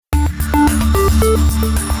Hello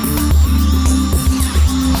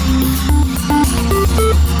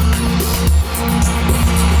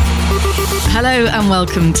and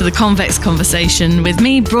welcome to the Convex Conversation with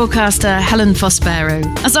me, broadcaster Helen Fospero.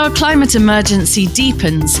 As our climate emergency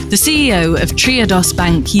deepens, the CEO of Triodos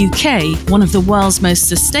Bank UK, one of the world's most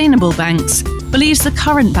sustainable banks, believes the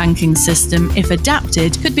current banking system, if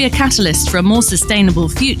adapted, could be a catalyst for a more sustainable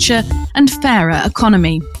future and fairer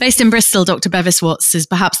economy. Based in Bristol, Dr. Bevis Watts is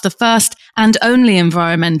perhaps the first and only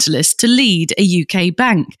environmentalist to lead a UK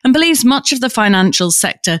bank and believes much of the financial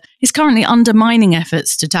sector is currently undermining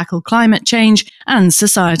efforts to tackle climate change and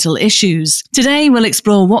societal issues. Today, we'll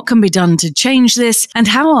explore what can be done to change this and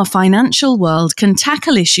how our financial world can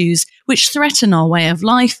tackle issues which threaten our way of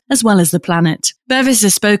life as well as the planet. Bevis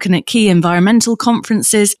has spoken at key environmental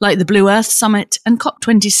conferences like the Blue Earth Summit and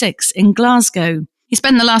COP26 in Glasgow. He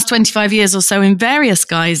spent the last 25 years or so in various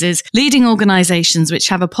guises, leading organisations which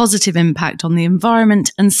have a positive impact on the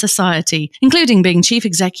environment and society, including being chief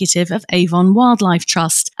executive of Avon Wildlife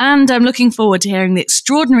Trust. And I'm looking forward to hearing the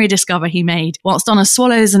extraordinary discovery he made whilst on a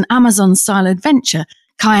Swallows and Amazon-style adventure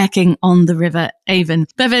kayaking on the River Avon.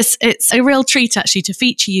 Bevis, it's a real treat actually to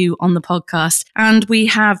feature you on the podcast. And we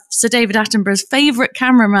have Sir David Attenborough's favourite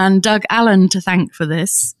cameraman, Doug Allen, to thank for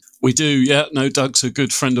this. We do, yeah. No, Doug's a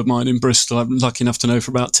good friend of mine in Bristol. I'm lucky enough to know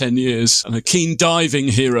for about 10 years and a keen diving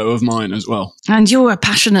hero of mine as well. And you're a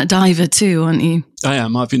passionate diver too, aren't you? I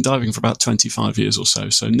am. I've been diving for about 25 years or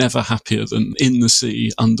so never happier than in the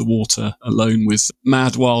sea, underwater, alone with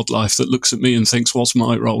mad wildlife that looks at me and thinks, what's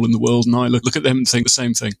my role in the world? And I look at them and think the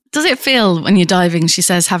same thing. Does it feel when you're diving, she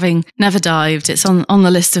says, having never dived, it's on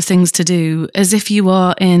the list of things to do, as if you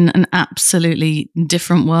are in an absolutely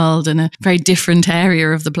different world and a very different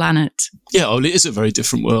area of the planet? Yeah, well, it is a very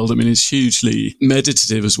different world. I mean, it's hugely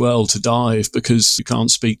meditative as well to dive because you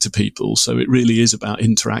can't speak to people. So it really is about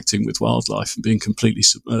interacting with wildlife and being completely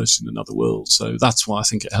submerged in another world. So that's why I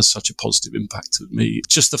think it has such a positive impact on me.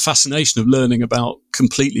 Just the fascination of learning about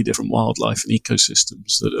completely different wildlife and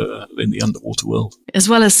ecosystems that are in the underwater world. As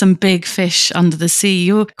well as some big fish under the sea,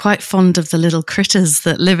 you're quite fond of the little critters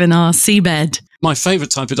that live in our seabed. My favourite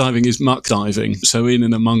type of diving is muck diving. So in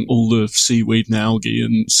and among all the seaweed and algae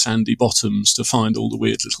and sandy bottoms to find all the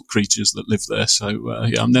weird little creatures that live there. So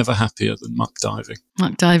I'm never happier than muck diving.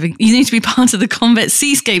 Muck diving. You need to be part of the Convex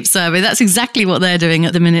Seascape Survey. That's exactly what they're doing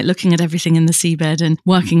at the minute, looking at everything in the seabed and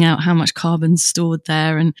working out how much carbon's stored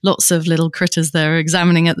there, and lots of little critters they're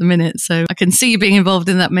examining at the minute. So I can see you being involved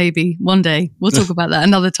in that maybe one day. We'll talk about that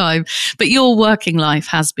another time. But your working life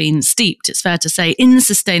has been steeped, it's fair to say, in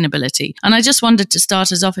sustainability. And I just wanted to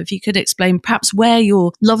start us off if you could explain perhaps where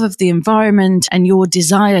your love of the environment and your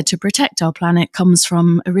desire to protect our planet comes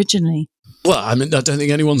from originally. Well, I mean, I don't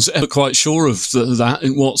think anyone's ever quite sure of that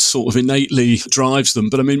and what sort of innately drives them.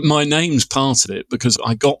 But I mean, my name's part of it because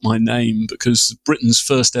I got my name because Britain's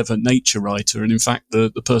first ever nature writer, and in fact, the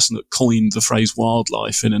person that coined the phrase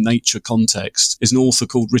wildlife in a nature context is an author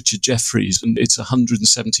called Richard Jefferies. And it's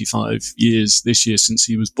 175 years this year since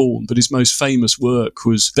he was born. But his most famous work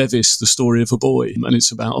was Bevis, the Story of a Boy. And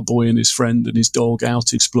it's about a boy and his friend and his dog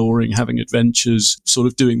out exploring, having adventures, sort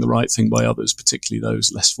of doing the right thing by others, particularly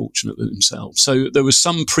those less fortunate than himself. So there was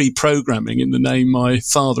some pre-programming in the name my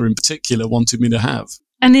father in particular wanted me to have.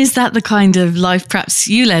 And is that the kind of life perhaps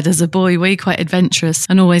you led as a boy? Were you quite adventurous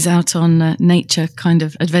and always out on nature kind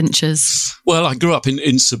of adventures? Well, I grew up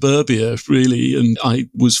in suburbia, really, and I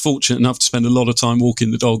was fortunate enough to spend a lot of time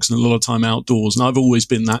walking the dogs and a lot of time outdoors. And I've always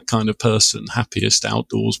been that kind of person, happiest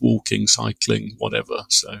outdoors, walking, cycling, whatever.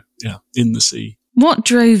 So, yeah, in the sea. What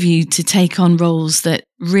drove you to take on roles that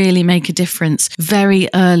really make a difference very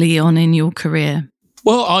early on in your career?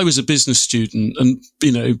 Well, I was a business student and,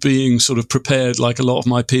 being sort of prepared like a lot of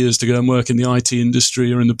my peers to go and work in the IT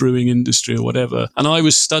industry or in the brewing industry or whatever. And I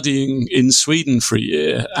was studying in Sweden for a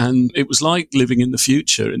year, and it was like living in the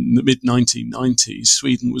future in the mid-1990s.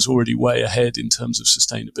 Sweden was already way ahead in terms of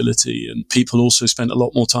sustainability, and people also spent a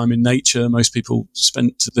lot more time in nature. Most people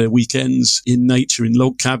spent their weekends in nature, in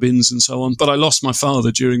log cabins and so on. But I lost my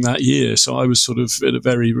father during that year, so I was sort of at a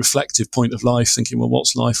very reflective point of life thinking, well,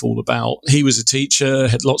 what's life all about? He was a teacher.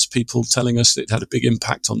 Had lots of people telling us that it had a big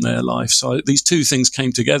impact on their life. So these two things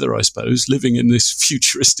came together, I suppose, living in this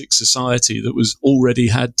futuristic society that was already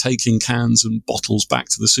had taking cans and bottles back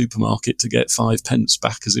to the supermarket to get 5 pence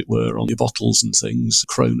back, as it were, on your bottles and things,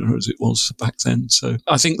 krona as it was back then. So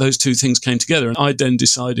I think those two things came together. And I then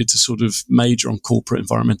decided to sort of major on corporate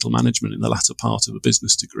environmental management in the latter part of a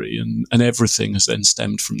business degree. And everything has then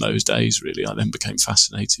stemmed from those days, really. I then became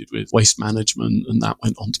fascinated with waste management, and that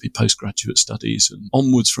went on to be postgraduate studies and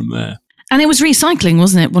onwards from there. And it was recycling,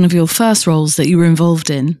 wasn't it? One of your first roles that you were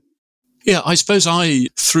involved in? Yeah, I suppose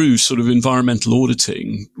through sort of environmental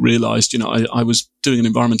auditing, realised, I was doing an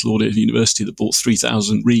environmental audit at a university that bought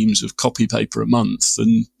 3,000 reams of copy paper a month,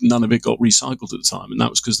 and none of it got recycled at the time. And that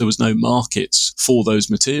was because there was no markets for those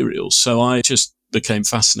materials. So I just became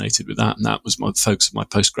fascinated with that, and that was my focus of my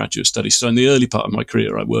postgraduate studies. So in the early part of my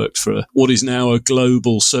career, I worked for what is now a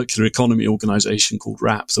global circular economy organisation called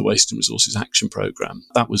WRAP, the Waste and Resources Action Programme.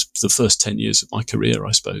 That was the first 10 years of my career,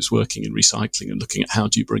 I suppose, working in recycling and looking at how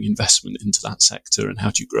do you bring investment into that sector and how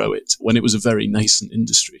do you grow it when it was a very nascent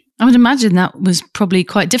industry. I would imagine that was probably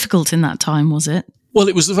quite difficult in that time, was it? Well,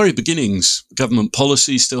 it was the very beginnings. Government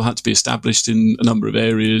policy still had to be established in a number of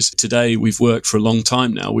areas. Today, we've worked for a long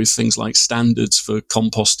time now with things like standards for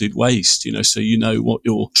composted waste, so you know what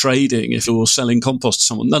you're trading if you're selling compost to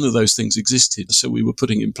someone. None of those things existed. So we were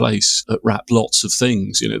putting in place at WRAP lots of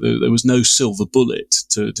things. There was no silver bullet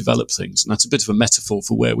to develop things. And that's a bit of a metaphor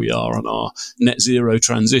for where we are on our net zero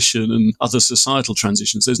transition and other societal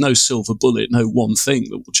transitions. There's no silver bullet, no one thing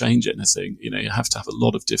that will change anything. You have to have a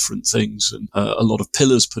lot of different things and a lot of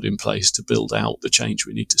pillars put in place to build out the change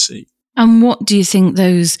we need to see. And what do you think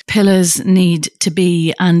those pillars need to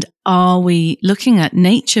be? And are we looking at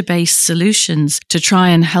nature-based solutions to try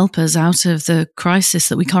and help us out of the crisis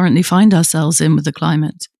that we currently find ourselves in with the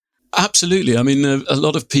climate? Absolutely. I mean, a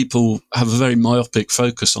lot of people have a very myopic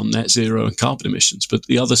focus on net zero and carbon emissions, but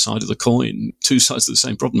the other side of the coin, two sides of the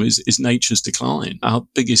same problem, is nature's decline. Our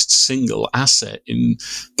biggest single asset in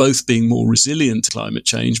both being more resilient to climate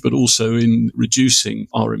change, but also in reducing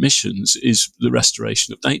our emissions is the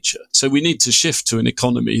restoration of nature. So we need to shift to an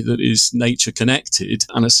economy that is nature connected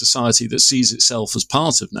and a society that sees itself as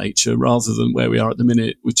part of nature rather than where we are at the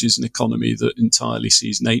minute, which is an economy that entirely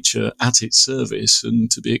sees nature at its service and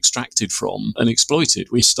to be extracted from and exploited.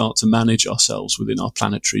 We start to manage ourselves within our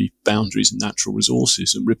planetary boundaries and natural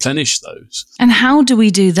resources and replenish those. And how do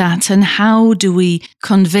we do that? And how do we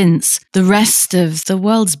convince the rest of the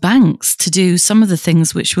world's banks to do some of the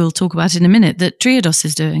things which we'll talk about in a minute that Triodos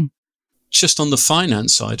is doing? Just on the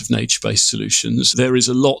finance side of nature-based solutions, there is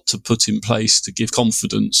a lot to put in place to give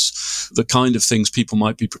confidence the kind of things people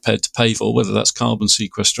might be prepared to pay for, whether that's carbon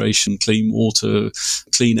sequestration, clean water,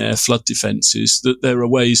 clean air, flood defences, that there are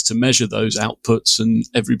ways to measure those outputs and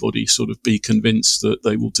everybody sort of be convinced that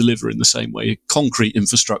they will deliver in the same way concrete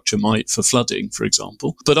infrastructure might for flooding, for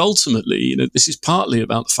example. But ultimately, this is partly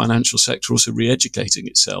about the financial sector also re-educating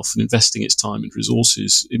itself and investing its time and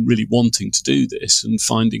resources in really wanting to do this and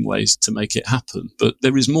finding ways to make it happen. But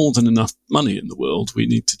there is more than enough money in the world. We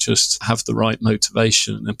need to just have the right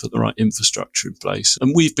motivation and put the right infrastructure in place.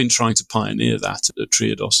 And we've been trying to pioneer that at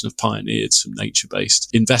Triodos and have pioneered some nature-based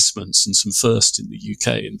investments and some first in the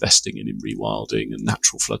UK, investing in rewilding and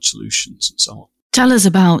natural flood solutions and so on. Tell us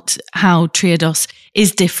about how Triodos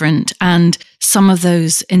is different and some of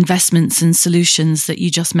those investments and solutions that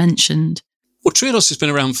you just mentioned. Well, Triodos has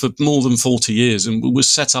been around for more than 40 years and was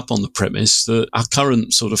set up on the premise that our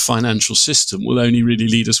current sort of financial system will only really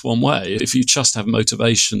lead us one way. If you just have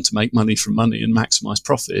motivation to make money from money and maximise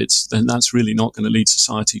profits, then that's really not going to lead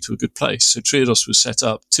society to a good place. So Triodos was set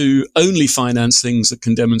up to only finance things that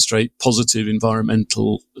can demonstrate positive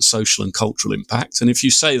environmental, social and cultural impact. And if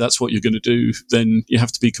you say that's what you're going to do, then you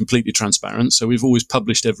have to be completely transparent. So we've always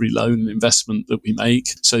published every loan and investment that we make.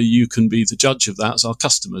 So you can be the judge of that as our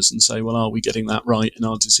customers and say, well, are we getting that right in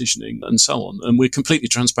our decisioning and so on. And we're completely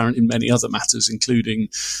transparent in many other matters, including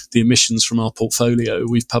the emissions from our portfolio.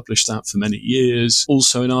 We've published that for many years.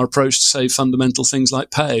 Also in our approach to say fundamental things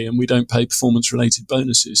like pay, and we don't pay performance related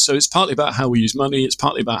bonuses. So it's partly about how we use money. It's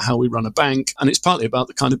partly about how we run a bank, and it's partly about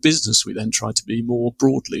the kind of business we then try to be more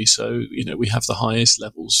broadly. So, we have the highest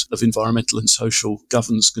levels of environmental and social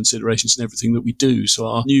governance considerations in everything that we do. So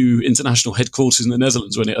our new international headquarters in the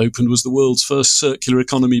Netherlands, when it opened, was the world's first circular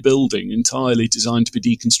economy building, entirely designed to be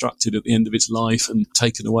deconstructed at the end of its life and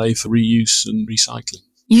taken away for reuse and recycling.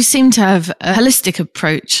 You seem to have a holistic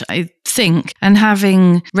approach, I think, and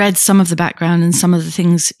having read some of the background and some of the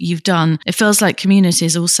things you've done, it feels like community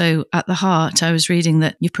is also at the heart. I was reading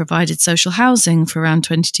that you've provided social housing for around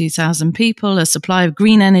 22,000 people, a supply of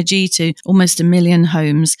green energy to almost 1 million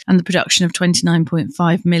homes, and the production of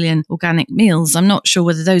 29.5 million organic meals. I'm not sure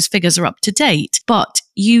whether those figures are up to date, but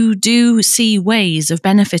you do see ways of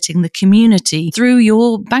benefiting the community through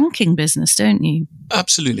your banking business, don't you?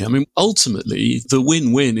 Absolutely. I mean, ultimately, the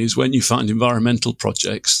win-win is when you find environmental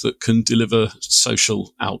projects that can can deliver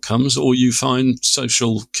social outcomes, or you find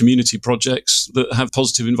social community projects that have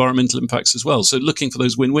positive environmental impacts as well. So looking for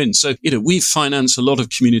those win-wins. So, we finance a lot of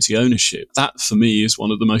community ownership. That, for me, is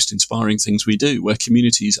one of the most inspiring things we do, where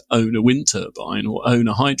communities own a wind turbine or own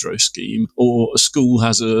a hydro scheme, or a school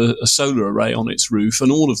has a solar array on its roof,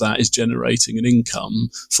 and all of that is generating an income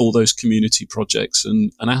for those community projects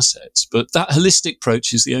and assets. But that holistic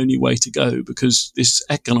approach is the only way to go, because this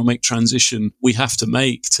economic transition we have to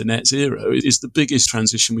make to net zero is the biggest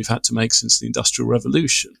transition we've had to make since the Industrial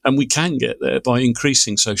Revolution. And we can get there by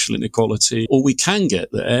increasing social inequality, or we can get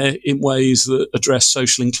there in ways that address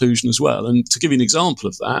social inclusion as well. And to give you an example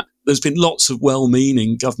of that, there's been lots of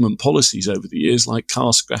well-meaning government policies over the years, like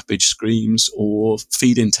car scrappage schemes or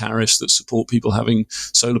feed-in tariffs that support people having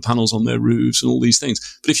solar panels on their roofs and all these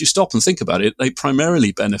things. But if you stop and think about it, they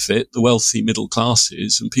primarily benefit the wealthy middle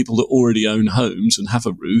classes and people that already own homes and have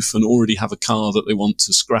a roof and already have a car that they want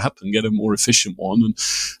to scrap and get a more efficient one,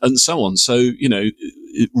 and so on. So,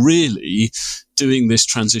 it really, doing this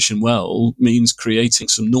transition well means creating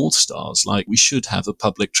some North Stars, like we should have a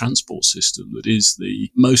public transport system that is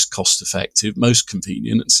the most cost effective, most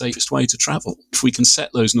convenient and safest way to travel. If we can set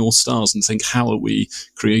those North Stars and think, how are we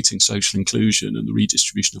creating social inclusion and the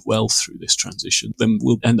redistribution of wealth through this transition, then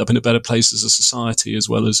we'll end up in a better place as a society, as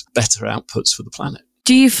well as better outputs for the planet.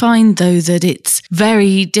 Do you find, though, that it's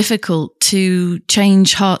very difficult to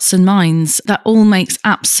change hearts and minds? That all makes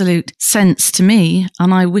absolute sense to me,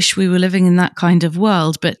 and I wish we were living in that kind of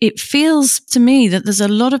world. But it feels to me that there's a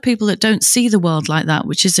lot of people that don't see the world like that,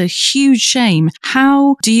 which is a huge shame.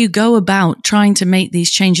 How do you go about trying to make these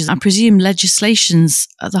changes? I presume legislation's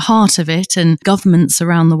at the heart of it, and governments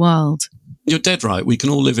around the world. You're dead right. We can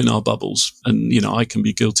all live in our bubbles. And, I can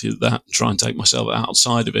be guilty of that, try and take myself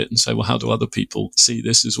outside of it and say, well, how do other people see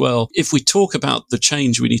this as well? If we talk about the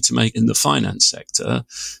change we need to make in the finance sector,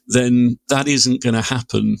 then that isn't going to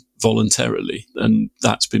happen voluntarily. And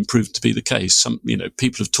that's been proved to be the case.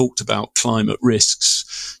 People have talked about climate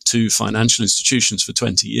risks to financial institutions for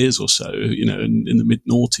 20 years or so. In the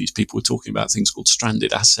mid-noughties, people were talking about things called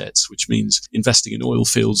stranded assets, which means investing in oil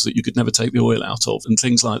fields that you could never take the oil out of and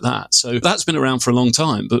things like that. So that's been around for a long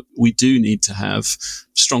time, but we do need to have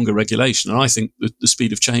stronger regulation. And I think that the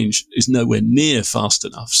speed of change is nowhere near fast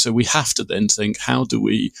enough. So we have to then think, how do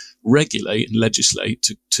we regulate and legislate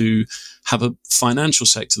to have a financial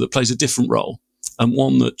sector that plays a different role, and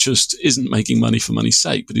one that just isn't making money for money's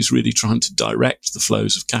sake, but is really trying to direct the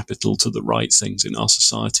flows of capital to the right things in our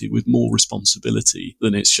society with more responsibility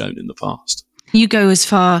than it's shown in the past. You go as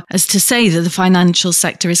far as to say that the financial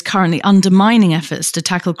sector is currently undermining efforts to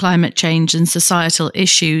tackle climate change and societal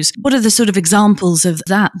issues. What are the sort of examples of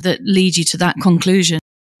that lead you to that conclusion?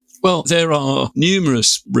 Well, there are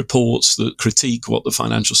numerous reports that critique what the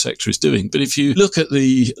financial sector is doing. But if you look at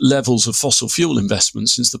the levels of fossil fuel investment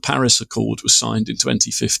since the Paris Accord was signed in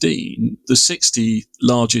 2015, the 60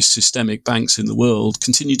 largest systemic banks in the world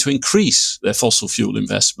continue to increase their fossil fuel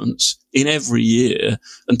investments in every year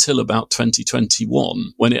until about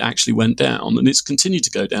 2021, when it actually went down. And it's continued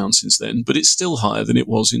to go down since then, but it's still higher than it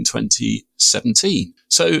was in 2017.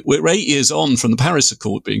 So we're 8 years on from the Paris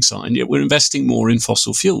Accord being signed, yet we're investing more in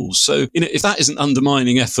fossil fuels. So, if that isn't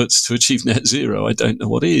undermining efforts to achieve net zero, I don't know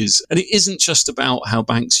what is. And it isn't just about how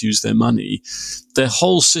banks use their money. Their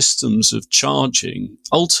whole systems of charging,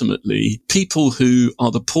 ultimately, people who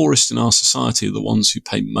are the poorest in our society are the ones who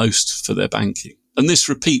pay most for their banking. And this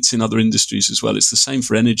repeats in other industries as well. It's the same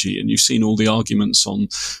for energy. And you've seen all the arguments on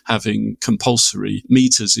having compulsory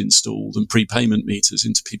meters installed and prepayment meters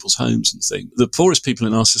into people's homes and things. The poorest people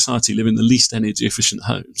in our society live in the least energy efficient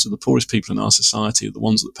homes. And the poorest people in our society are the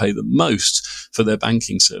ones that pay the most for their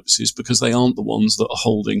banking services, because they aren't the ones that are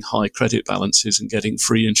holding high credit balances and getting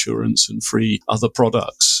free insurance and free other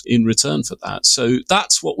products in return for that. So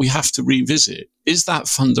that's what we have to revisit. Is that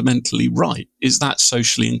fundamentally right? Is that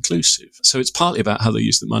socially inclusive? So it's partly about how they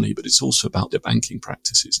use the money, but it's also about their banking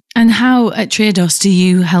practices. And how at Triodos do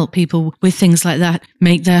you help people with things like that,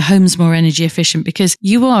 make their homes more energy efficient? Because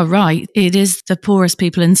you are right, it is the poorest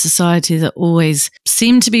people in society that always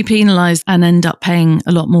seem to be penalised and end up paying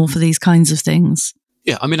a lot more for these kinds of things.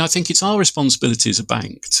 Yeah, I think it's our responsibility as a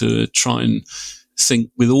bank to try and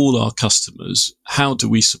think with all our customers, how do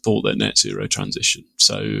we support their net zero transition?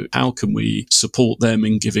 So how can we support them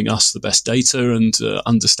in giving us the best data and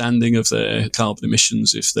understanding of their carbon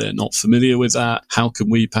emissions if they're not familiar with that? How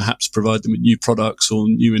can we perhaps provide them with new products or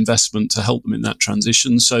new investment to help them in that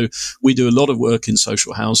transition? So we do a lot of work in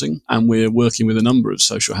social housing, and we're working with a number of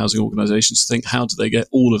social housing organisations to think, how do they get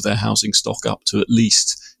all of their housing stock up to at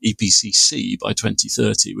least EPC by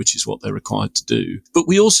 2030, which is what they're required to do. But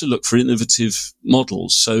we also look for innovative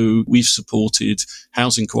models. So we've supported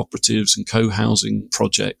housing cooperatives and co-housing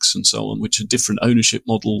projects and so on, which are different ownership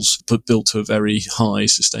models, but built to a very high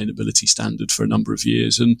sustainability standard for a number of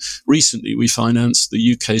years. And recently we financed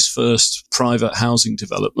the UK's first private housing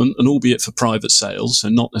development, and albeit for private sales, so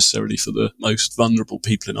not necessarily for the most vulnerable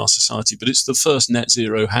people in our society, but it's the first net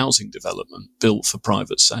zero housing development built for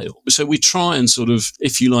private sale. So we try and sort of,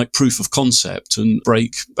 if you like, proof of concept and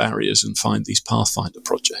break barriers and find these pathfinder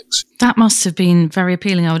projects. That must have been very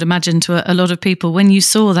appealing, I would imagine, to a lot of people. When you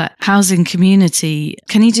saw that housing community,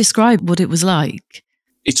 can you describe what it was like?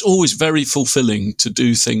 It's always very fulfilling to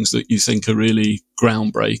do things that you think are really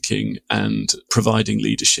groundbreaking and providing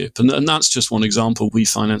leadership. And that's just one example. We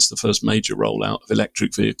financed the first major rollout of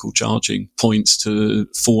electric vehicle charging points to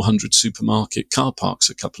 400 supermarket car parks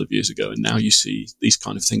a couple of years ago. And now you see these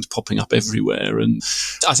kind of things popping up everywhere. And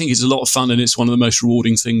I think it's a lot of fun, and it's one of the most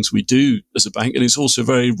rewarding things we do as a bank. And it's also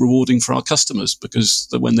very rewarding for our customers, because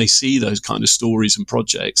when they see those kind of stories and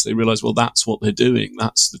projects, they realize, well, that's what they're doing.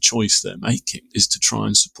 That's the choice they're making, is to try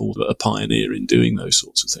and support a pioneer in doing those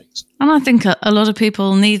sorts of things. And I think a lot of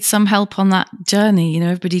people need some help on that journey. You know,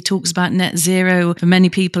 everybody talks about net zero. For many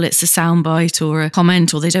people, it's a soundbite or a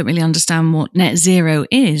comment, or they don't really understand what net zero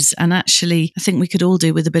is. And actually, I think we could all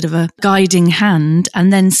do with a bit of a guiding hand,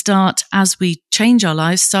 and then start, as we change our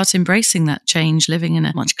lives, start embracing that change, living in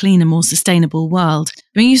a much cleaner, more sustainable world.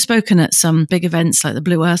 I mean, you've spoken at some big events like the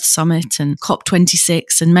Blue Earth Summit and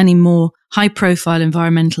COP26 and many more high-profile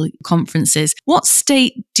environmental conferences. What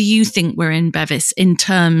state do you think we're in, Bevis, in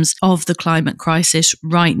terms of the climate crisis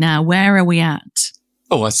right now? Where are we at?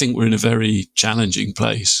 Oh, I think we're in a very challenging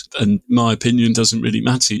place. And my opinion doesn't really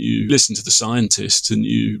matter. You listen to the scientists and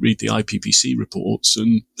you read the IPCC reports,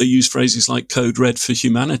 and they use phrases like code red for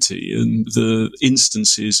humanity, and the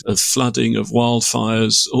instances of flooding, of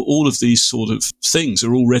wildfires, all of these sort of things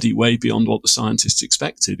are already way beyond what the scientists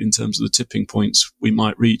expected in terms of the tipping points we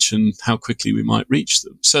might reach and how quickly we might reach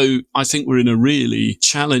them. So I think we're in a really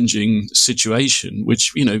challenging situation,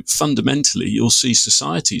 which, you know, fundamentally you'll see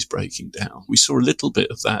societies breaking down. We saw a little bit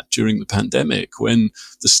of that during the pandemic when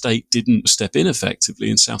the state didn't step in effectively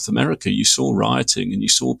in South America. You saw rioting and you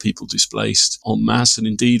saw people displaced en masse, and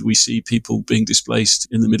indeed we see people being displaced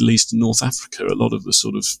in the Middle East and North Africa. A lot of the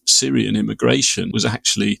sort of Syrian immigration was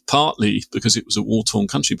actually partly because it was a war-torn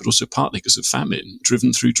country, but also partly because of famine,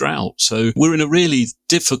 driven through drought. So we're in a really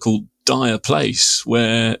difficult, dire place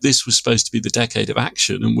where this was supposed to be the decade of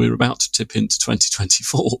action, and we're about to tip into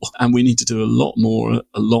 2024, and we need to do a lot more,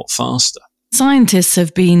 a lot faster. Scientists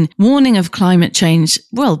have been warning of climate change,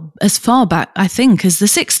 well, as far back, I think, as the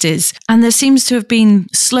 60s. And there seems to have been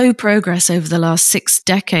slow progress over the last 6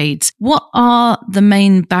 decades. What are the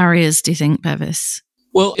main barriers, do you think, Bevis?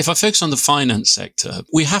 Well, if I focus on the finance sector,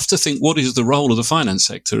 we have to think, what is the role of the finance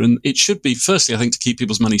sector? And it should be, firstly, I think, to keep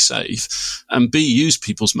people's money safe, and B, use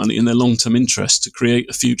people's money in their long-term interest to create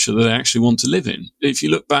a future that they actually want to live in. If you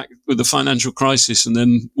look back with the financial crisis and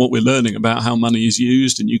then what we're learning about how money is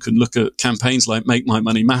used, and you can look at campaigns like Make My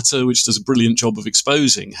Money Matter, which does a brilliant job of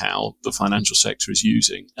exposing how the financial sector is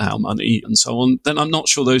using our money and so on, then I'm not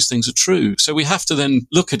sure those things are true. So we have to then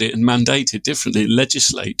look at it and mandate it differently,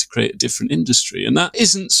 legislate to create a different industry. And that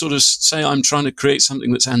isn't sort of say I'm trying to create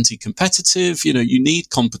something that's anti-competitive. You know, you need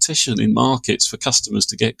competition in markets for customers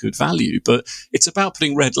to get good value, but it's about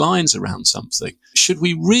putting red lines around something. Should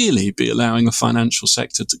we really be allowing the financial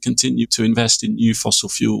sector to continue to invest in new fossil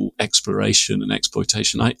fuel exploration and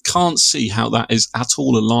exploitation? I can't see how that is at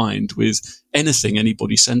all aligned with anything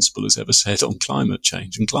anybody sensible has ever said on climate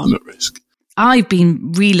change and climate risk. I've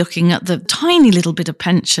been re-looking at the tiny little bit of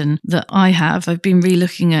pension that I have. I've been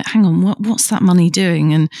re-looking at, hang on, what's that money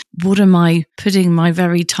doing? And what am I putting my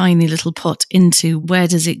very tiny little pot into? Where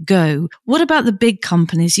does it go? What about the big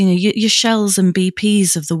companies, you know, your Shells and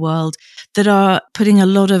BPs of the world that are putting a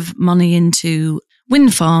lot of money into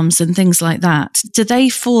wind farms and things like that? Do they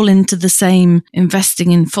fall into the same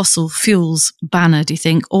investing in fossil fuels banner, do you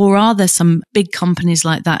think? Or are there some big companies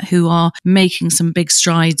like that who are making some big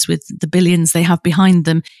strides with the billions they have behind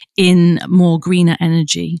them in more greener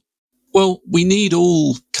energy? Well, we need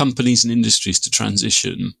all companies and industries to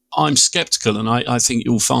transition. I'm skeptical, and I think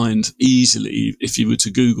you'll find easily, if you were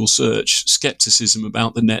to Google search, skepticism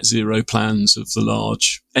about the net zero plans of the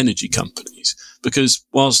large energy companies. Because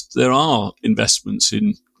whilst there are investments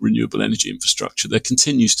in renewable energy infrastructure, there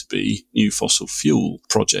continues to be new fossil fuel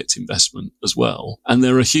project investment as well. And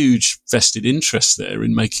there are huge vested interests there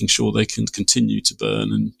in making sure they can continue to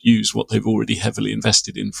burn and use what they've already heavily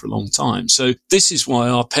invested in for a long time. So this is why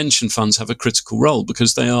our pension funds have a critical role,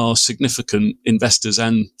 because they are significant investors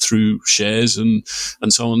and through shares and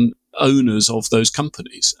so on, owners of those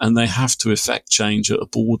companies, and they have to effect change at a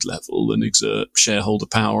board level and exert shareholder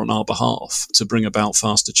power on our behalf to bring about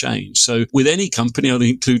faster change. So with any company, I'll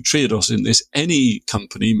include Triodos in this, any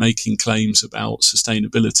company making claims about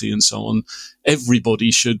sustainability and so on, everybody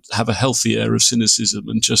should have a healthy air of cynicism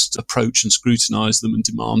and just approach and scrutinise them and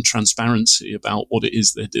demand transparency about what it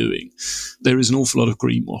is they're doing. There is an awful lot of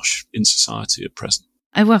greenwash in society at present.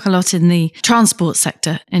 I work a lot in the transport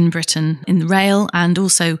sector in Britain, in the rail and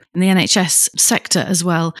also in the NHS sector as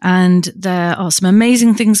well. And there are some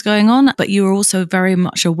amazing things going on, but you are also very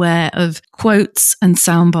much aware of quotes and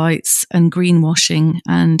sound bites and greenwashing.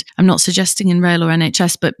 And I'm not suggesting in rail or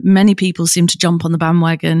NHS, but many people seem to jump on the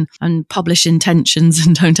bandwagon and publish intentions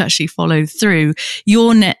and don't actually follow through.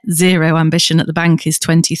 Your net zero ambition at the bank is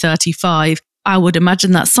 2035. I would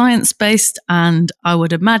imagine that's science-based, and I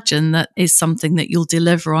would imagine that is something that you'll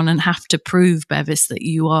deliver on and have to prove, Bevis, that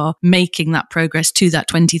you are making that progress to that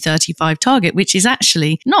 2035 target, which is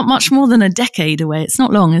actually not much more than a decade away. It's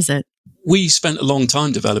not long, is it? We spent a long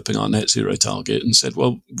time developing our net zero target and said,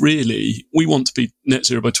 well, really, we want to be net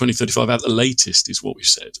zero by 2035 at the latest, is what we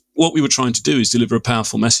said. What we were trying to do is deliver a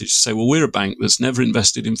powerful message to say, well, we're a bank that's never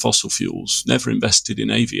invested in fossil fuels, never invested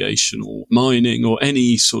in aviation or mining or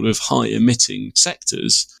any sort of high emitting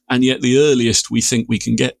sectors. And yet the earliest we think we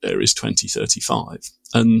can get there is 2035.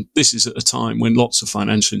 And this is at a time when lots of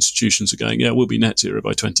financial institutions are going, yeah, we'll be net zero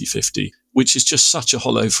by 2050, which is just such a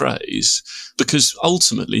hollow phrase, because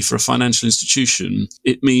ultimately for a financial institution,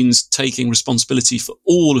 it means taking responsibility for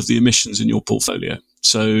all of the emissions in your portfolio.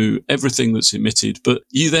 So everything that's emitted, but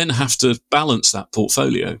you then have to balance that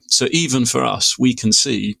portfolio. So even for us, we can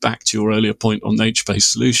see, back to your earlier point on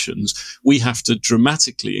nature-based solutions, we have to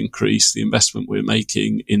dramatically increase the investment we're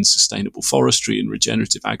making in sustainable forestry, in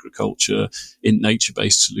regenerative agriculture, in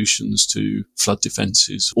nature-based solutions to flood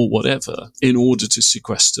defences or whatever, in order to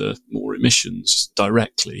sequester more emissions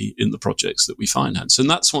directly in the projects that we finance. And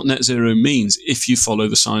that's what net zero means if you follow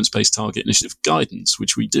the Science Based Targets initiative guidance,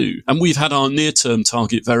 which we do. And we've had our near-term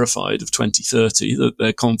target verified of 2030, that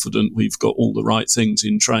they're confident we've got all the right things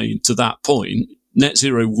in train to that point. Net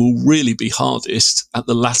zero will really be hardest at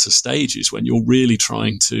the latter stages when you're really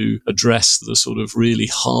trying to address the sort of really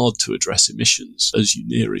hard to address emissions as you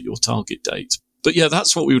nearer your target date. But yeah,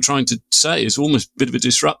 that's what we were trying to say, is almost a bit of a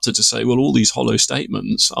disruptor to say, well, all these hollow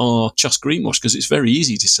statements are just greenwash, because it's very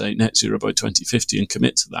easy to say net zero by 2050 and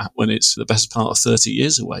commit to that when it's the best part of 30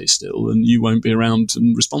 years away still, and you won't be around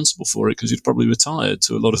and responsible for it because you've probably retired,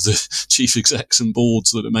 to a lot of the chief execs and boards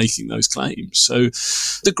that are making those claims. So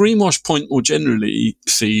the greenwash point more generally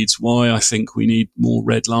feeds why I think we need more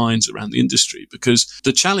red lines around the industry, because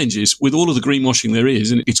the challenge is, with all of the greenwashing there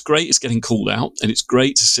is, and it's great it's getting called out, and it's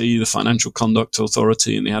great to see the Financial Conduct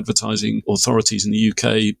Authority and the advertising authorities in the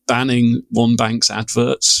UK banning one bank's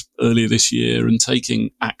adverts earlier this year and taking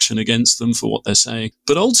action against them for what they're saying.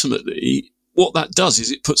 But ultimately, what that does is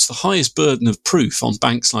it puts the highest burden of proof on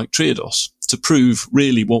banks like Triodos to prove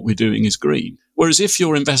really what we're doing is green. Whereas if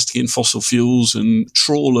you're investing in fossil fuels and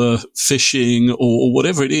trawler fishing or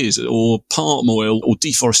whatever it is, or palm oil or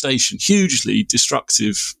deforestation, hugely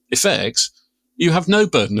destructive effects, you have no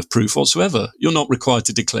burden of proof whatsoever. You're not required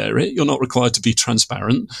to declare it. You're not required to be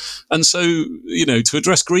transparent. And so, to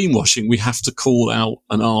address greenwashing, we have to call out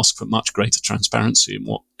and ask for much greater transparency in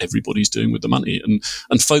what everybody's doing with the money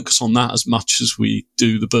and focus on that as much as we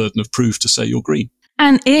do the burden of proof to say you're green.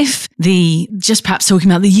 And if just perhaps talking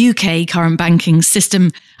about the UK current banking system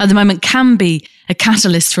at the moment can be a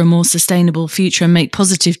catalyst for a more sustainable future and make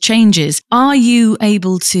positive changes, are you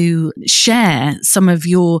able to share some of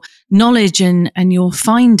your knowledge and your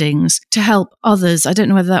findings to help others? I don't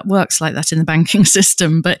know whether that works like that in the banking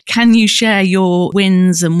system, but can you share your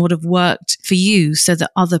wins and what have worked for you so that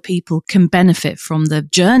other people can benefit from the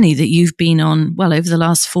journey that you've been on, well, over the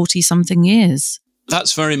last 40-something years?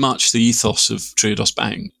 That's very much the ethos of Triodos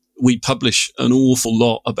Bank. We publish an awful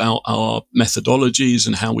lot about our methodologies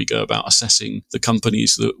and how we go about assessing the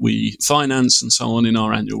companies that we finance and so on in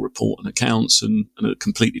our annual report and accounts, and are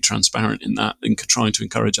completely transparent in that and trying to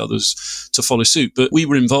encourage others to follow suit. But we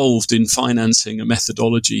were involved in financing a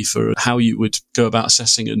methodology for how you would go about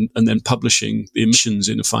assessing and then publishing the emissions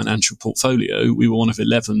in a financial portfolio. We were one of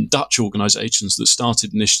 11 Dutch organisations that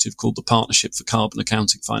started an initiative called the Partnership for Carbon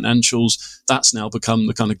Accounting Financials. That's now become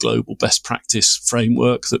the kind of global best practice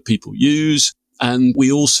framework that people use. And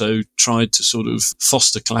we also tried to sort of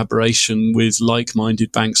foster collaboration with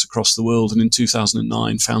like-minded banks across the world. And in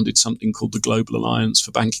 2009, founded something called the Global Alliance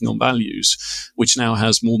for Banking on Values, which now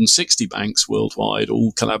has more than 60 banks worldwide,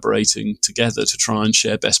 all collaborating together to try and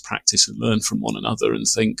share best practice and learn from one another and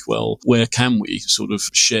think, well, where can we sort of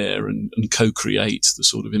share and co-create the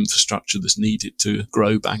sort of infrastructure that's needed to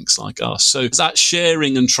grow banks like us? So that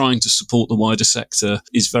sharing and trying to support the wider sector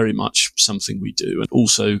is very much something we do. And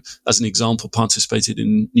also, as an example, participated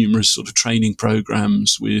in numerous sort of training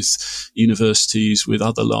programs with universities, with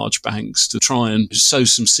other large banks to try and sow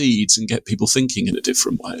some seeds and get people thinking in a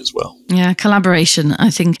different way as well. Yeah, collaboration, I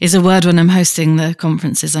think, is a word when I'm hosting the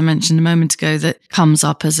conferences I mentioned a moment ago that comes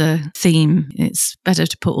up as a theme. It's better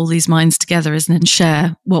to put all these minds together, isn't it, and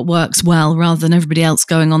share what works well rather than everybody else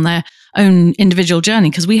going on their own individual journey,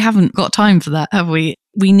 because we haven't got time for that, have we?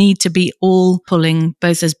 We need to be all pulling,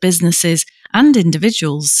 both as businesses and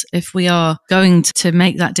individuals, if we are going to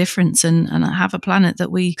make that difference and have a planet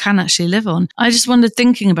that we can actually live on. I just wondered,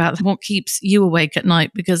 thinking about what keeps you awake at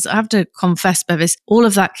night, because I have to confess, Bevis, all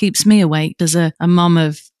of that keeps me awake as a mum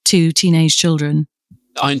of 2 teenage children.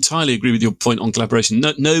 I entirely agree with your point on collaboration.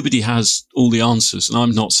 Nobody has all the answers, and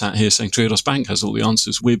I'm not sat here saying Triodos Bank has all the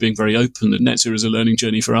answers. We're being very open, and net zero is a learning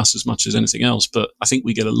journey for us as much as anything else. But I think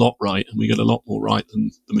we get a lot right, and we get a lot more right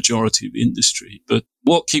than the majority of the industry. But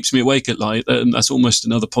what keeps me awake at night, and that's almost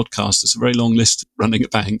another podcast, it's a very long list running a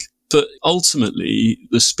bank. But ultimately,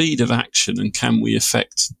 the speed of action and can we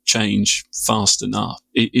affect change fast enough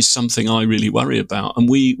is something I really worry about. And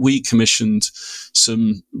we commissioned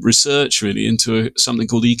some research really into something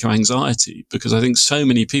called eco-anxiety, because I think so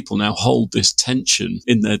many people now hold this tension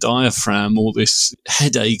in their diaphragm or this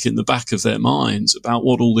headache in the back of their minds about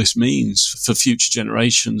what all this means for future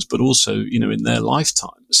generations, but also, in their lifetime.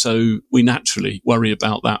 So we naturally worry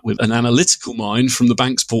about that with an analytical mind from the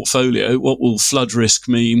bank's portfolio. What will flood risk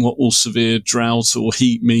mean? What will severe drought or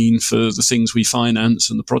heat mean for the things we finance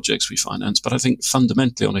and the projects we finance? But I think fundamentally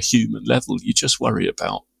on a human level, you just worry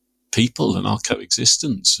about people and our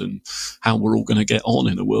coexistence and how we're all going to get on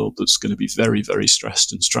in a world that's going to be very, very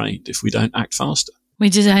stressed and strained if we don't act faster. We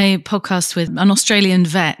did a podcast with an Australian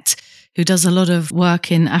vet who does a lot of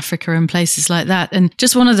work in Africa and places like that. And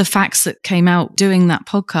just one of the facts that came out doing that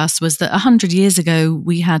podcast was that 100 years ago,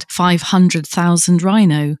 we had 500,000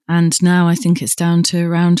 rhino. And now I think it's down to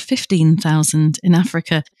around 15,000 in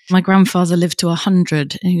Africa. My grandfather lived to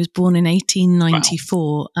 100 and he was born in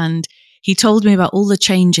 1894. Wow. And he told me about all the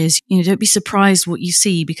changes. Don't be surprised what you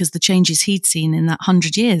see, because the changes he'd seen in that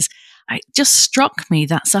 100 years. It just struck me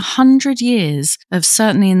that's 100 years of,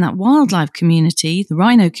 certainly in that wildlife community, the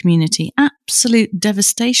rhino community, absolute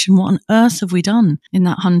devastation. What on earth have we done in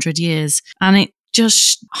that 100 years? And it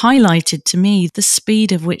just highlighted to me the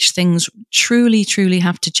speed of which things truly, truly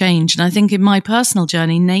have to change. And I think in my personal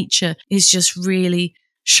journey, nature is just really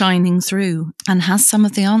shining through and has some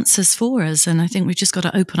of the answers for us. And I think we've just got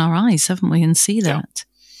to open our eyes, haven't we, and see that. Yeah.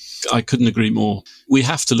 I couldn't agree more. We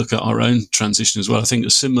have to look at our own transition as well. I think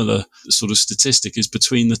a similar sort of statistic is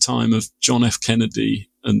between the time of John F.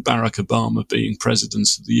 Kennedy and Barack Obama being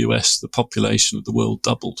presidents of the US, the population of the world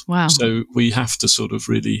doubled. Wow. So we have to sort of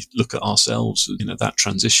really look at ourselves, that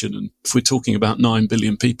transition. And if we're talking about 9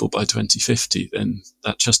 billion people by 2050, then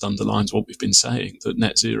that just underlines what we've been saying, that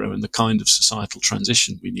net zero and the kind of societal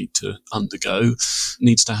transition we need to undergo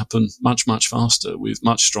needs to happen much, much faster with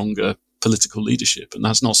much stronger political leadership. And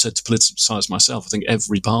that's not said to politicise myself. I think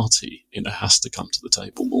every party, has to come to the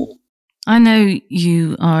table more. I know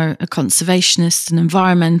you are a conservationist, an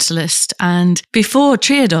environmentalist, and before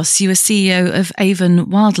Triodos, you were CEO of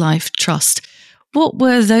Avon Wildlife Trust. What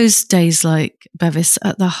were those days like, Bevis,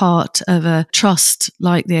 at the heart of a trust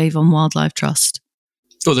like the Avon Wildlife Trust?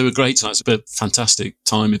 Oh, they were great times. A fantastic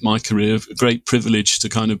time in my career. A great privilege to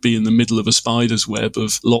kind of be in the middle of a spider's web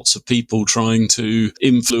of lots of people trying to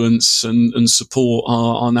influence and support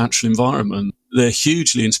our natural environment. They're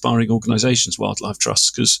hugely inspiring organisations, wildlife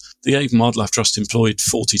trusts, because the Avon Wildlife Trust employed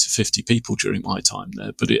 40 to 50 people during my time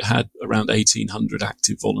there, but it had around 1,800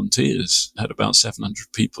 active volunteers. It had about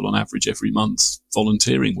 700 people on average every month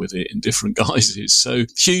volunteering with it in different guises. So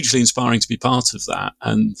hugely inspiring to be part of that.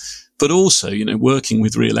 But also, working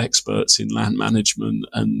with real experts in land management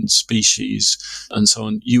and species and so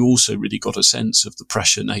on, you also really got a sense of the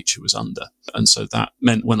pressure nature was under. And so that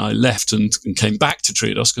meant when I left and came back to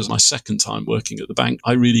Triodos, because my second time working at the bank,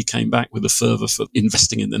 I really came back with a fervour for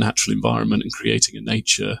investing in the natural environment and creating a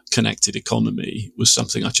nature-connected economy was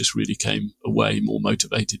something I just really came away more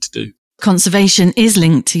motivated to do. Conservation is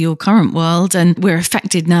linked to your current world, and we're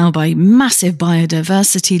affected now by massive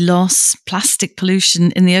biodiversity loss, plastic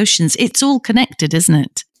pollution in the oceans. It's all connected, isn't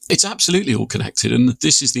it? It's absolutely all connected, and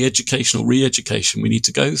this is the educational re-education we need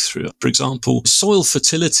to go through. For example, soil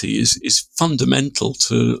fertility is fundamental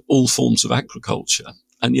to all forms of agriculture,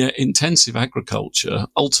 and yet intensive agriculture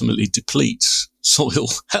ultimately depletes soil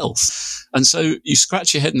health. And so you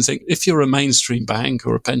scratch your head and think, if you're a mainstream bank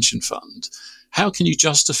or a pension fund, how can you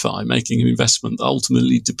justify making an investment that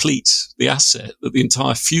ultimately depletes the asset that the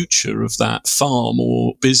entire future of that farm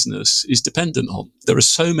or business is dependent on? There are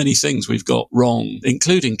so many things we've got wrong,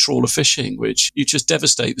 including trawler fishing, which you just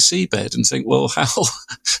devastate the seabed and think, well,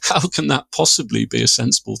 how can that possibly be a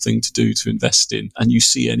sensible thing to do to invest in? And you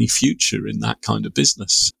see any future in that kind of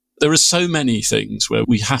business? There are so many things where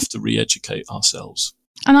we have to re-educate ourselves.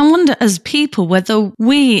 And I wonder, as people, whether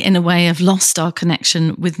we, in a way, have lost our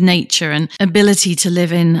connection with nature and ability to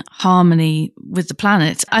live in harmony with the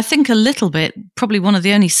planet. I think a little bit, probably one of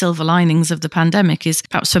the only silver linings of the pandemic is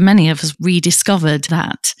perhaps for many of us rediscovered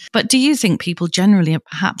that. But do you think people generally have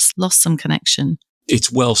perhaps lost some connection?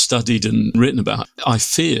 It's well studied and written about. I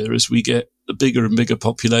fear as we get a bigger and bigger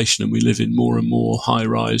population and we live in more and more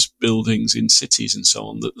high-rise buildings in cities and so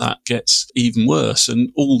on, that gets even worse.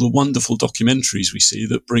 And all the wonderful documentaries we see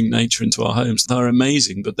that bring nature into our homes, they're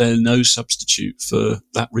amazing, but they're no substitute for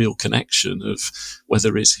that real connection of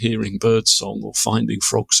whether it's hearing birdsong or finding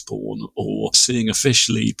frog spawn or seeing a fish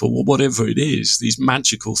leap or whatever it is, these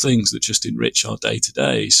magical things that just enrich our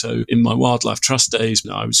day-to-day. So in my Wildlife Trust days,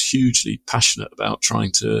 I was hugely passionate about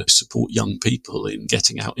trying to support young people in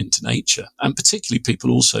getting out into nature. And particularly people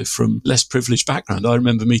also from less privileged background. I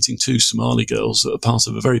remember meeting 2 Somali girls that are part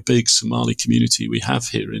of a very big Somali community we have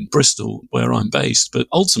here in Bristol, where I'm based. But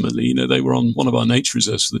ultimately, they were on one of our nature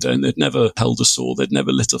reserves for the day and they'd never held a saw, they'd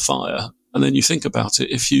never lit a fire. And then you think about it,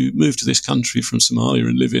 if you move to this country from Somalia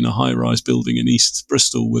and live in a high-rise building in East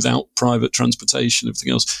Bristol without private transportation,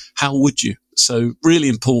 everything else, how would you? So really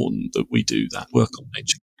important that we do that work on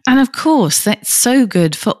nature. And of course, that's so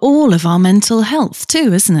good for all of our mental health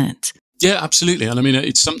too, isn't it? Yeah, absolutely. And I mean,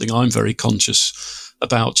 it's something I'm very conscious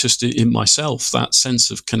about just in myself, that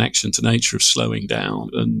sense of connection to nature, of slowing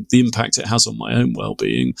down and the impact it has on my own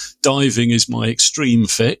well-being. Diving is my extreme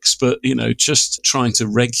fix, but, just trying to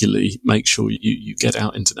regularly make sure you get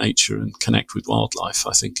out into nature and connect with wildlife,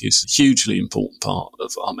 I think is a hugely important part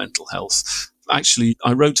of our mental health. Actually,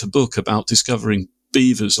 I wrote a book about discovering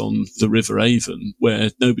beavers on the River Avon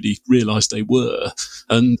where nobody realised they were.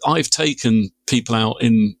 And I've taken people out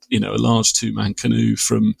in, a large 2-man canoe,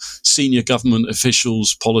 from senior government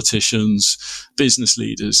officials, politicians, business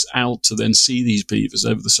leaders, out to then see these beavers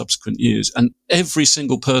over the subsequent years. And every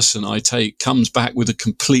single person I take comes back with a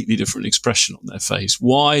completely different expression on their face,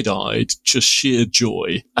 wide-eyed, just sheer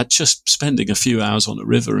joy at just spending a few hours on a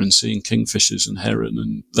river and seeing kingfishers and heron.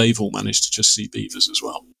 And they've all managed to just see beavers as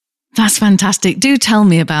well. That's fantastic. Do tell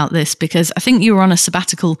me about this, because I think you were on a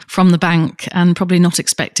sabbatical from the bank and probably not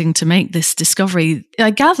expecting to make this discovery.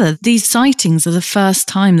 I gather these sightings are the first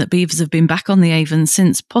time that beavers have been back on the Avon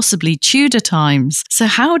since possibly Tudor times. So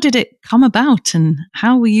how did it come about, and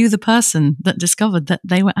how were you the person that discovered that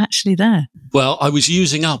they were actually there? Well, I was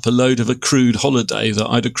using up a load of accrued holiday that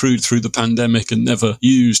I'd accrued through the pandemic and never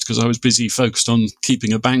used because I was busy focused on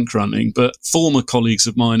keeping a bank running. But former colleagues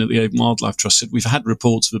of mine at the Avon Wildlife Trust said, we've had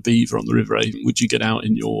reports of a beaver on the River Avon. Would you get out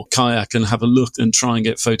in your kayak and have a look and try and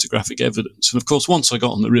get photographic evidence? And of course, once I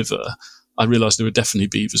got on the river, I realised there were definitely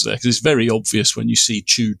beavers there, because it's very obvious when you see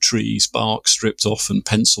chewed trees, bark stripped off and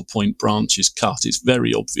pencil point branches cut. It's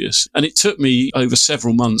very obvious. And it took me over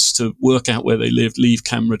several months to work out where they lived, leave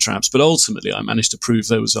camera traps. But ultimately, I managed to prove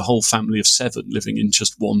there was a whole family of 7 living in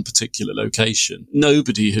just one particular location.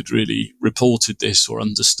 Nobody had really reported this or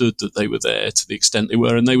understood that they were there to the extent they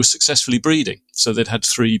were, and they were successfully breeding. So they'd had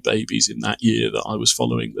 3 babies in that year that I was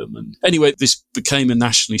following them. And anyway, this became a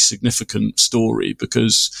nationally significant story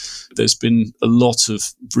because there's been a lot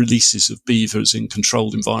of releases of beavers in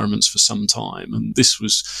controlled environments for some time. And this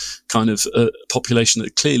was kind of a population that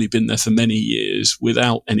had clearly been there for many years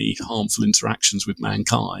without any harmful interactions with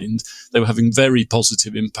mankind. They were having very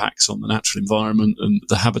positive impacts on the natural environment and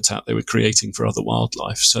the habitat they were creating for other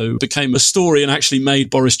wildlife. So it became a story and actually made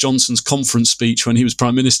Boris Johnson's conference speech when he was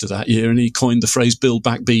Prime Minister that year. And he coined the phrase "build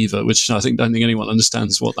back beaver," which don't think anyone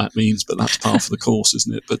understands what that means, but that's par for the course,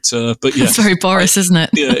 isn't it? But yeah. It's very Boris, isn't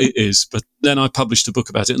it? Yeah, it is. But then I published a book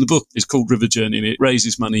about it, and the book is called River Journey, and it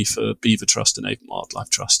raises money for Beaver Trust and Avon Wildlife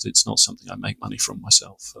Trust. It's not something I make money from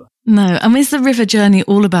myself. No. And is the River Journey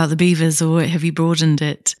all about the beavers, or have you broadened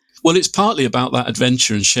it? Well, it's partly about that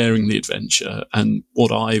adventure and sharing the adventure and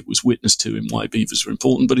what I was witness to and why beavers were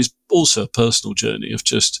important, but it's also a personal journey of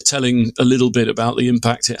just telling a little bit about the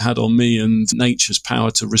impact it had on me and nature's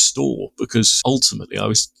power to restore, because ultimately I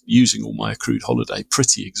was using all my accrued holiday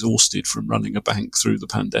pretty exhausted from running a bank through the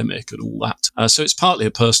pandemic and all that. So it's partly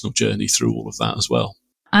a personal journey through all of that as well.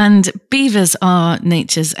 And beavers are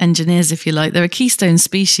nature's engineers, if you like. They're a keystone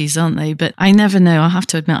species, aren't they? But I never know, I have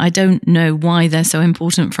to admit, I don't know why they're so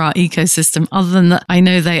important for our ecosystem, other than that I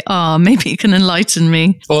know they are. Maybe you can enlighten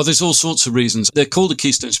me. Well, there's all sorts of reasons. They're called a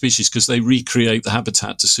keystone species because they recreate the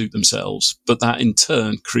habitat to suit themselves, but that in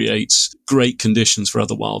turn creates great conditions for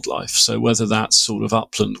other wildlife. So whether that's sort of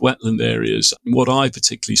upland, wetland areas, what I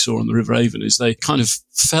particularly saw on the River Avon is they kind of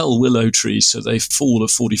fell willow trees, so they fall at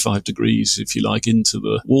 45 degrees, if you like, into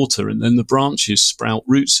the water, and then the branches sprout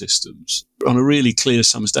root systems. On a really clear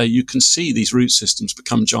summer's day, you can see these root systems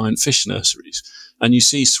become giant fish nurseries. And you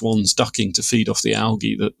see swans ducking to feed off the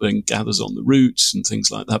algae that then gathers on the roots and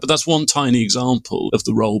things like that. But that's one tiny example of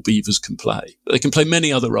the role beavers can play. They can play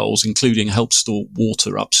many other roles, including help store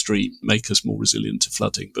water upstream, make us more resilient to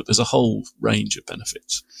flooding. But there's a whole range of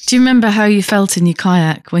benefits. Do you remember how you felt in your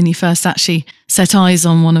kayak when you first actually set eyes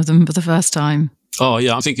on one of them for the first time? Oh,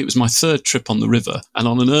 yeah, I think it was my third trip on the river. And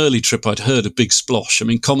on an early trip, I'd heard a big splosh. I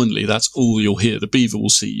mean, commonly, that's all you'll hear. The beaver will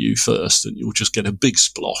see you first and you'll just get a big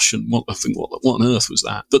splosh. And I think, what on earth was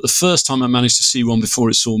that? But the first time I managed to see one before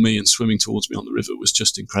it saw me and swimming towards me on the river was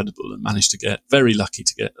just incredible, and managed to get very lucky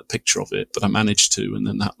to get a picture of it. But I managed to, and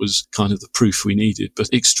then that was kind of the proof we needed.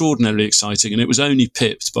 But extraordinarily exciting. And it was only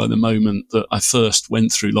pipped by the moment that I first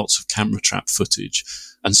went through lots of camera trap footage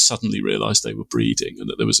and suddenly realised they were breeding and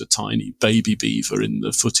that there was a tiny baby beaver in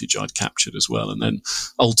the footage I'd captured as well. And then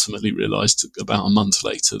ultimately realised about a month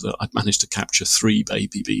later that I'd managed to capture 3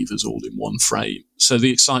 baby beavers all in one frame. So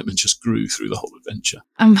the excitement just grew through the whole adventure.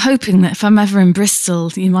 I'm hoping that if I'm ever in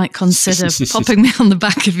Bristol, you might consider popping me on the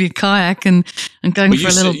back of your kayak and going for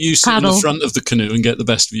a little you sit paddle. in the front of the canoe and get the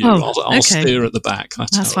best view. Oh, I'll steer at the back.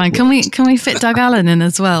 That's fine. Can we fit Doug Allen in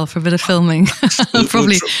as well for a bit of filming?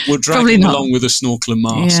 We'll drag him along with a snorkel and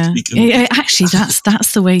mask. Yeah. Actually,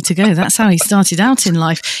 that's the way to go. That's how he started out in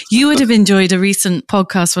life. You would have enjoyed a recent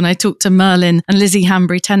podcast when I talked to Merlin and Lizzie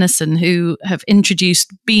Hanbury-Tennyson, who have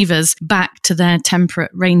introduced beavers back to their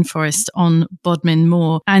temperate rainforest on Bodmin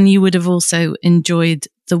Moor. And you would have also enjoyed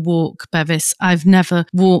the walk, Bevis. I've never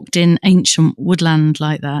walked in ancient woodland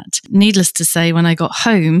like that. Needless to say, when I got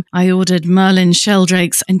home, I ordered Merlin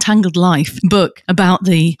Sheldrake's Entangled Life book about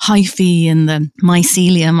the hyphae and the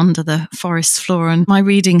mycelium under the forest floor. And my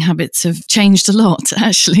reading habits have changed a lot,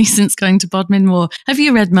 actually, since going to Bodmin Moor. Have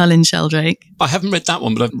you read Merlin Sheldrake? I haven't read that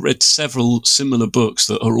one, but I've read several similar books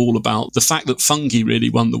that are all about the fact that fungi really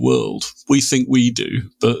won the world. We think we do,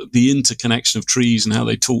 but the interconnection of trees and how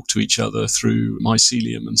they talk to each other through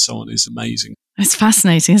mycelium and so on is amazing. It's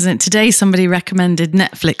fascinating, isn't it? Today, somebody recommended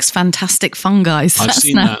Netflix Fantastic Fungi. So I've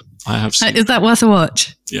seen that. I have seen. Is that worth a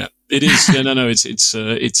watch? Yeah, it is. Yeah, no,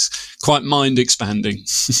 it's quite mind expanding.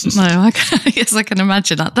 No, yes, I can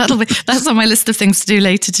imagine that. That's on my list of things to do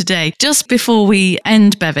later today. Just before we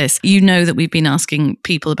end, Bevis, you know that we've been asking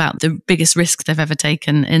people about the biggest risk they've ever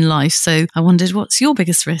taken in life. So I wondered, what's your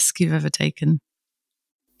biggest risk you've ever taken?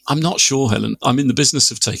 I'm not sure, Helen. I'm in the business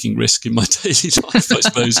of taking risk in my daily life, I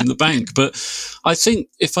suppose, in the bank. But I think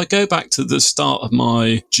if I go back to the start of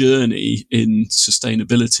my journey in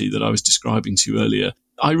sustainability that I was describing to you earlier,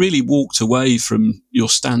 I really walked away from your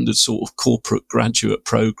standard sort of corporate graduate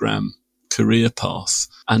program career path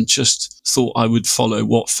and just thought I would follow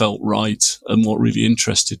what felt right and what really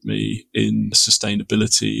interested me in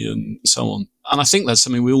sustainability and so on. And I think that's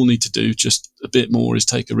something we all need to do just a bit more, is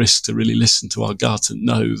take a risk to really listen to our gut and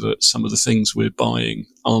know that some of the things we're buying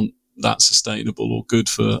aren't that sustainable or good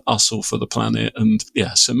for us or for the planet. And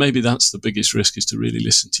yeah, so maybe that's the biggest risk, is to really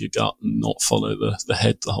listen to your gut and not follow the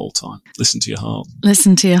head the whole time. Listen to your heart.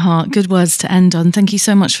 Listen to your heart. Good words to end on. Thank you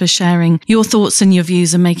so much for sharing your thoughts and your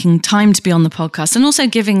views and making time to be on the podcast, and also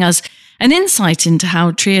giving us an insight into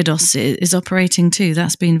how Triodos is operating too.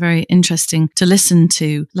 That's been very interesting to listen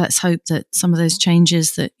to. Let's hope that some of those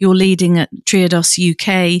changes that you're leading at Triodos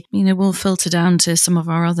UK, will filter down to some of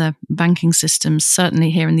our other banking systems,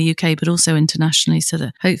 certainly here in the UK, but also internationally, so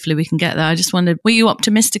that hopefully we can get there. I just wondered, were you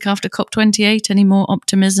optimistic after COP28? Any more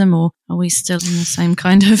optimism, or are we still in the same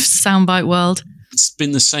kind of soundbite world? It's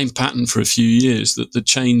been the same pattern for a few years, that the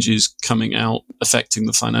changes coming out affecting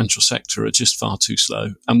the financial sector are just far too slow.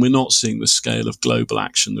 And we're not seeing the scale of global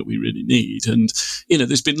action that we really need. And,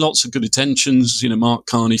 there's been lots of good intentions. Mark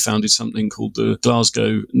Carney founded something called the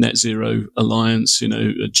Glasgow Net Zero Alliance,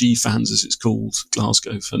 GFANZ as it's called,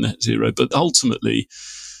 Glasgow for Net Zero. But ultimately,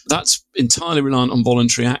 that's entirely reliant on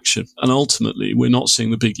voluntary action. And ultimately, we're not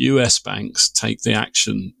seeing the big US banks take the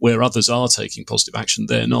action where others are taking positive action,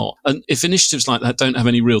 they're not. And if initiatives like that don't have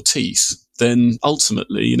any real teeth, then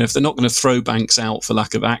ultimately, if they're not going to throw banks out for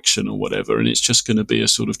lack of action or whatever, and it's just going to be a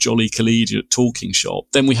sort of jolly collegiate talking shop,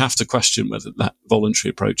 then we have to question whether that voluntary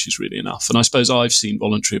approach is really enough. And I suppose I've seen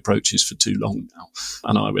voluntary approaches for too long now.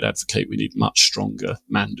 And I would advocate we need much stronger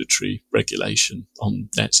mandatory regulation on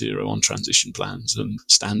net zero, on transition plans and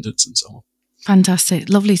standards and so on. Fantastic.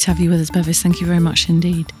 Lovely to have you with us, Bevis. Thank you very much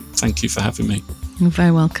indeed. Thank you for having me. You're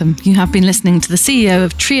very welcome. You have been listening to the CEO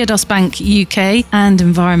of Triodos Bank UK and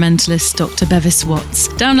environmentalist Dr. Bevis Watts.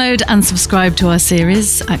 Download and subscribe to our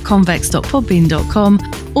series at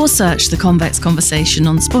convex.podbean.com or search The Convex Conversation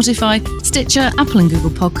on Spotify, Stitcher, Apple and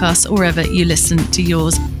Google Podcasts, or wherever you listen to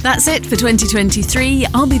yours. That's it for 2023.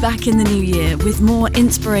 I'll be back in the new year with more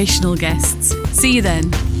inspirational guests. See you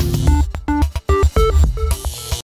then.